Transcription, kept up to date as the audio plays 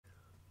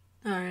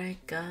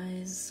Alright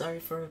guys,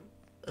 sorry for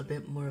a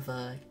bit more of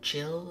a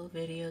chill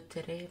video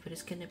today, but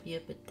it's gonna be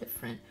a bit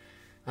different.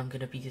 I'm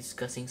gonna be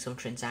discussing some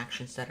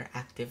transactions that are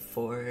active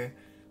for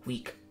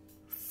week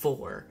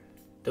 4.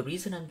 The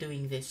reason I'm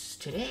doing this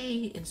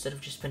today, instead of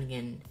just putting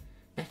in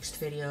next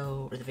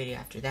video or the video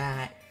after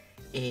that,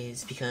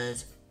 is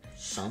because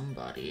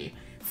somebody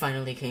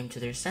finally came to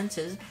their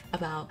senses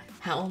about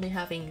how only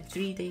having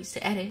 3 days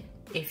to edit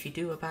if you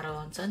do a battle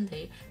on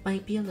Sunday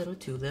might be a little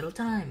too little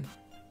time.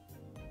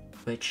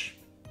 Which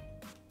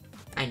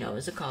I know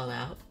is a call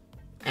out,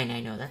 and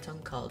I know that's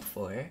uncalled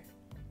for,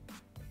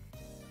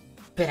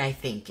 but I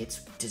think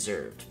it's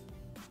deserved.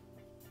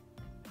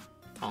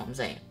 All I'm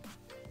saying.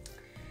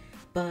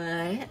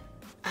 But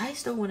I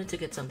still wanted to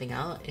get something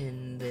out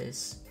in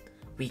this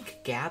week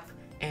gap,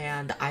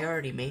 and I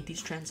already made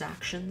these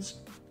transactions,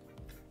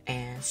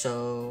 and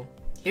so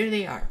here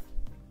they are.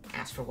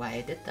 As for why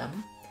I did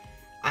them,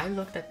 I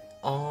looked at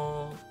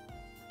all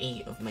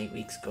 8 of my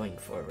weeks going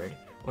forward,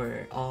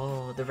 or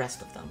all the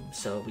rest of them.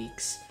 So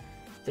weeks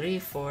 3,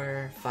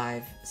 4,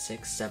 5,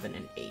 6, 7,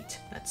 and 8.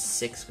 That's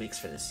 6 weeks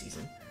for this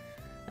season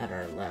that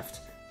are left.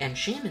 And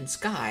Shaman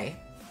Sky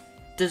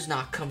does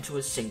not come to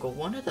a single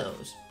one of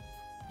those.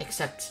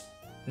 Except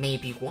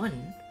maybe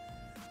one.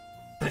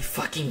 But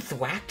fucking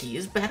Thwacky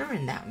is better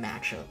in that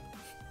matchup.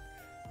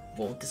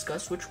 Won't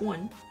discuss which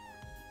one.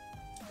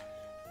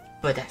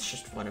 But that's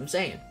just what I'm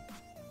saying.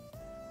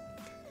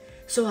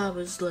 So I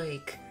was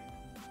like,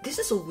 this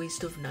is a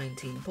waste of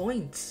 19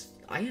 points.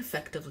 I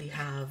effectively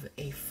have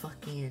a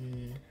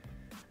fucking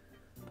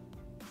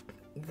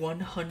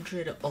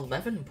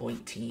 111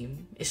 point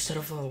team instead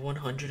of a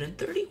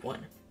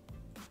 131.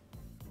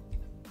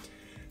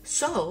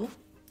 So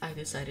I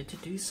decided to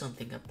do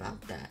something about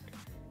that.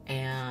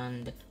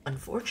 And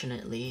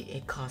unfortunately,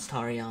 it cost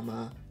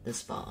Hariyama the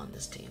spot on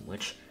this team,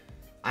 which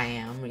I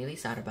am really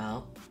sad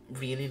about.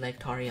 Really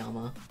liked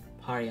Hariyama.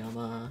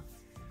 Hariyama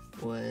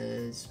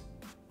was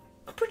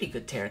a pretty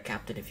good Terra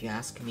captain if you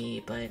ask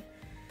me, but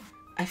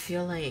I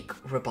feel like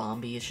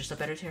Rabombi is just a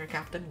better Terra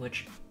captain,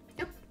 which,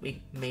 yep,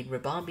 we made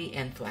Rabombi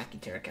and Thwacky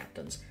Terra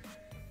captains.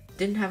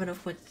 Didn't have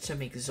enough points to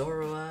make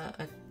Zoro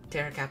a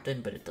Terra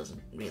captain, but it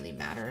doesn't really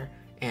matter,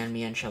 and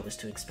Mienshao was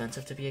too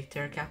expensive to be a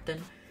Terra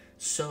captain,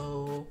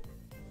 so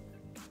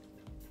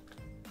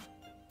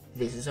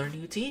this is our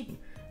new team.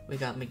 We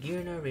got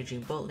Magirna,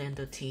 Raging Bolt,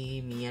 Lando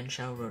T,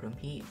 Mienshao, Rotom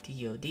Heat,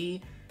 DOD,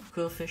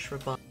 Quillfish,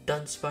 Rabombi,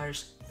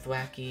 Dunsparce,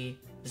 Thwacky,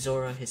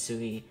 Zoro,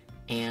 Hisui,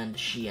 and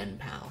Shien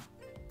Pao.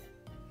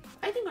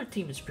 I think our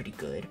team is pretty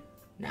good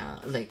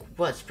now,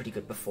 was pretty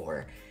good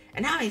before,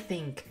 and now I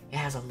think it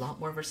has a lot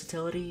more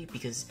versatility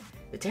because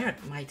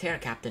my Terra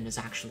captain is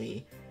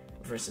actually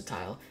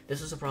versatile.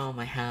 This was a problem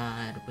I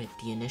had with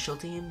the initial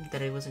team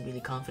that I wasn't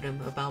really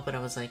confident about, but I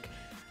was like,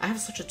 I have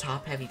such a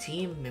top-heavy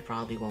team, it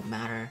probably won't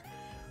matter.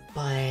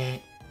 But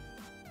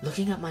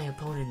looking at my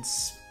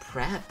opponent's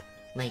prep,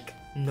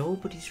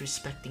 nobody's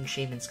respecting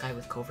Shaman Sky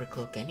with Covert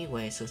Cloak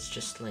anyway, so it's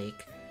just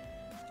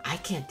I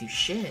can't do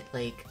shit.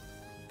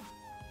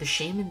 The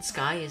Shaman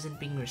Sky isn't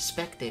being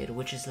respected,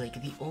 which is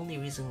the only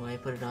reason why I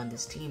put it on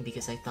this team,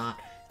 because I thought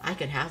I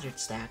could hazard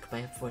stack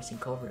by forcing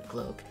Covert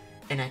Cloak,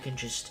 and I can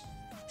just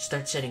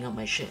start setting up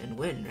my shit and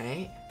win,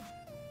 right?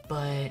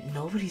 But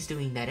nobody's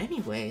doing that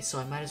anyway, so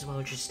I might as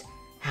well just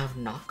have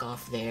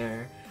knockoff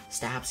there,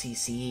 stab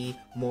CC,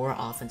 more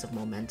offensive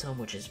momentum,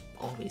 which is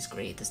always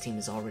great. This team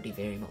is already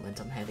very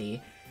momentum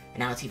heavy, and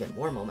now it's even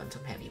more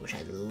momentum heavy, which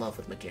I love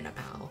with Magirna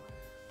Pao.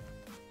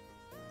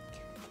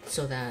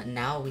 So that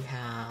now we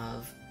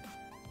have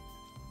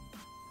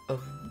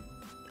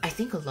I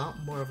think a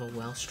lot more of a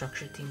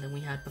well-structured team than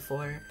we had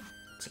before.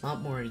 It's a lot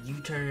more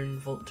U-turn,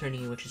 Volt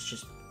turning, which is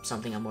just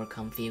something I'm more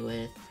comfy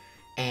with.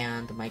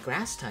 And my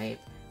grass type,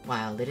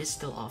 while it is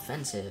still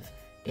offensive,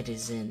 it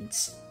isn't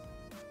so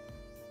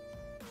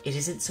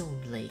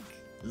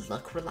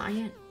luck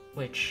reliant,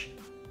 which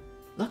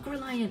luck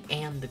reliant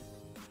and the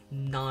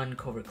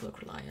non-Covert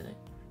Cloak reliant,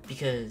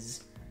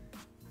 because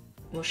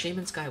well,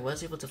 Shaman Sky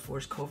was able to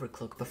force Covert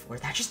Cloak before.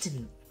 That just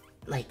didn't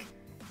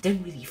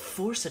really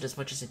force it as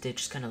much as it did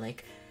just kind of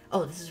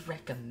oh, this is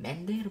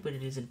recommended, but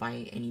it isn't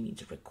by any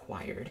means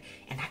required.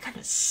 And that kind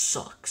of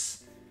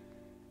sucks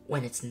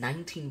when it's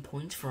 19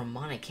 points for a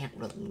mon I can't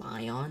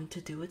rely on to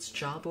do its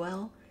job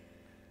well.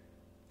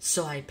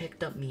 So I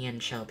picked up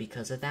Mienshao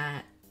because of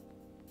that,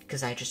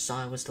 because I just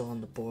saw it was still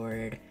on the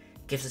board,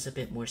 gives us a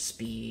bit more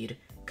speed,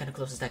 kind of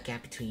closes that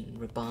gap between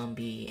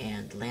Rabombi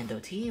and Lando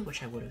T,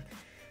 which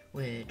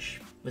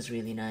was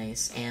really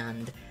nice.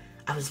 And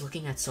I was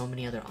looking at so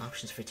many other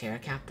options for Terra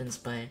captains,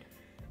 but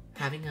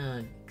having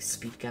a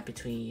speed gap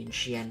between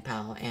Shien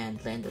Pao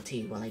and Lando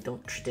T, while I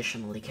don't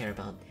traditionally care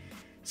about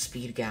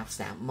speed gaps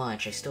that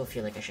much, I still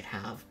feel like I should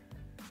have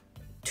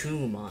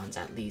 2 mons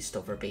at least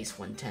over base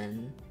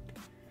 110.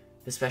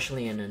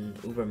 Especially in an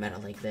uber meta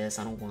like this,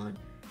 I don't want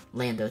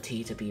Lando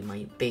T to be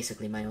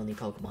basically my only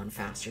Pokemon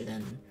faster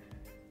than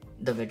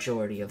the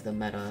majority of the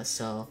meta,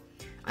 so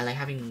I like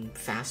having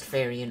fast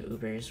fairy and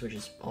ubers, which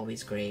is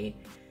always great.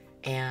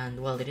 And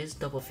while it is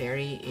double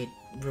fairy,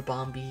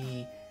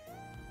 Rabombi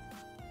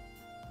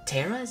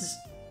Terra's,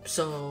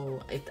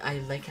 so I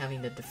like having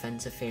the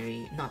defensive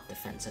fairy, not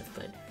defensive,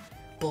 but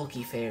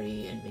bulky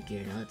fairy in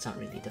Magearna. It's not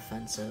really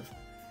defensive.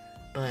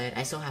 But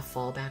I still have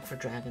fallback for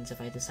dragons if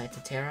I decide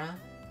to Terra.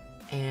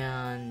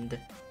 And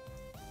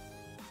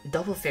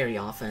double fairy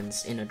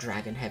offense in a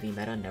dragon heavy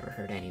meta never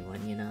hurt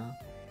anyone, you know?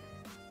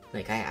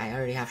 Like, I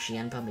already have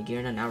Shienpa,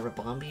 Magearna, now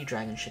Rabombi.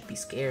 Dragons should be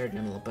scared,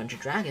 and a bunch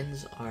of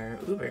dragons are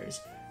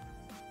Ubers.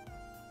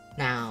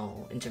 Now,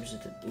 in terms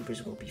of the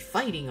Ubers we'll be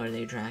fighting, are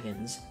they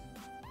dragons?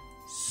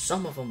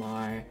 Some of them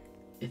are.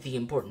 The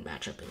important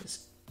matchup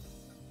is.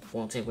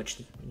 Won't say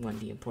which one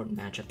the important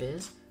matchup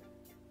is,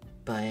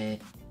 but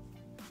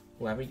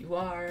whoever you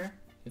are,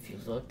 if you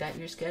looked at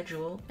your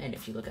schedule, and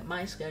if you look at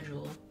my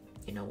schedule,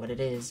 you know what it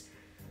is.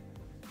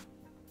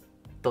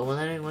 But will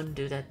anyone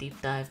do that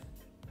deep dive?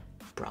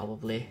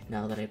 Probably,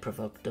 now that I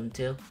provoked them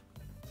to.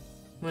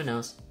 Who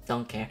knows?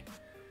 Don't care.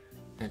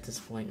 At this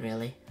point,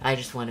 really. I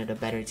just wanted a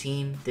better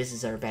team. This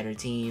is our better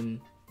team.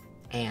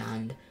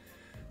 And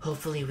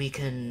hopefully we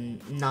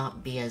can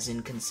not be as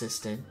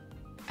inconsistent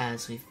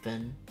as we've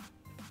been.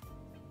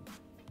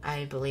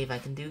 I believe I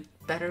can do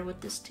better with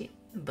this team,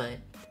 but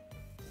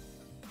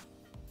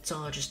it's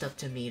all just up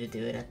to me to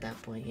do it at that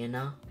point, you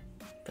know?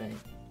 But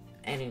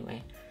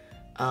anyway,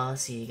 I'll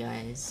see you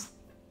guys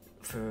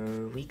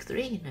for week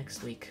 3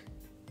 next week.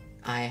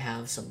 I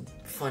have some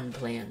fun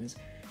plans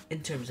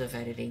in terms of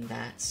editing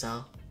that,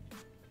 so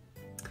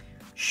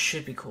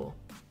should be cool.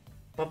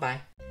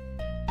 Bye-bye.